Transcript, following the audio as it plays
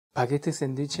바게트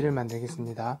샌드위치를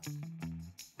만들겠습니다.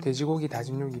 돼지고기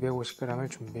다짐육 250g을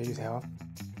준비해주세요.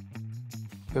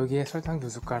 여기에 설탕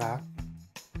 2숟가락,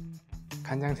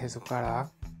 간장 3숟가락,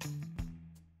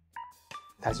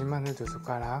 다진 마늘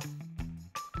 2숟가락,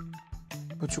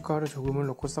 후춧가루 조금을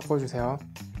넣고 섞어주세요.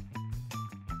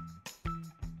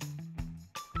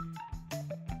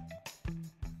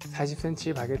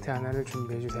 (40cm) 바게트 하나를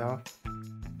준비해주세요.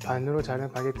 반으로 자른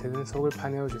바게트는 속을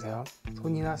파내어주세요.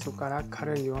 손이나 숟가락,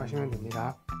 칼을 이용하시면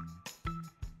됩니다.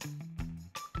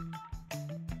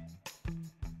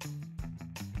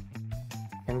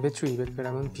 양배추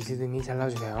 200g은 비슷듬히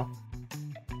잘라주세요.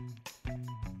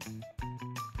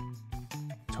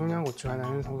 청양고추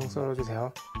하나는 송송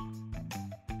썰어주세요.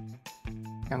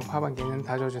 양파 반 개는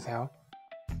다져주세요.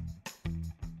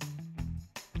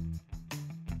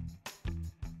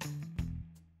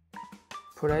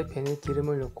 프라이팬에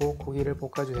기름을 넣고 고기를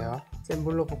볶아주세요. 센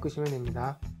불로 볶으시면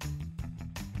됩니다.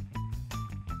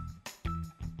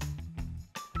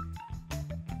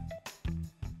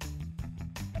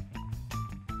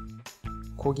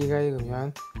 고기가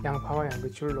익으면 양파와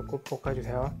양배추를 넣고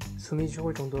볶아주세요. 숨이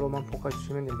죽을 정도로만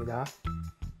볶아주시면 됩니다.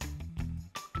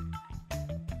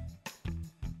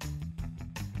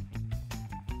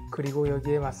 그리고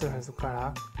여기에 맛술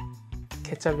 1숟가락,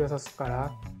 케첩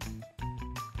 6숟가락,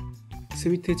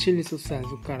 스위트칠리소스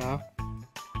 1숟가락,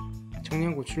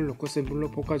 청양고추를 넣고 센 불로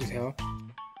볶아주세요.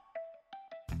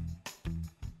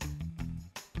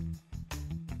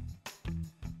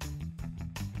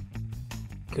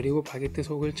 그리고 바게트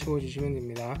속을 채워주시면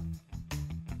됩니다.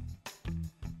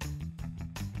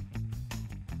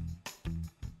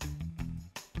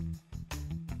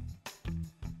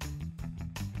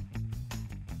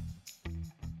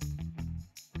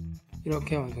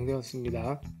 이렇게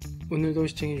완성되었습니다. 오늘도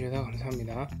시청해주셔서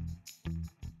감사합니다.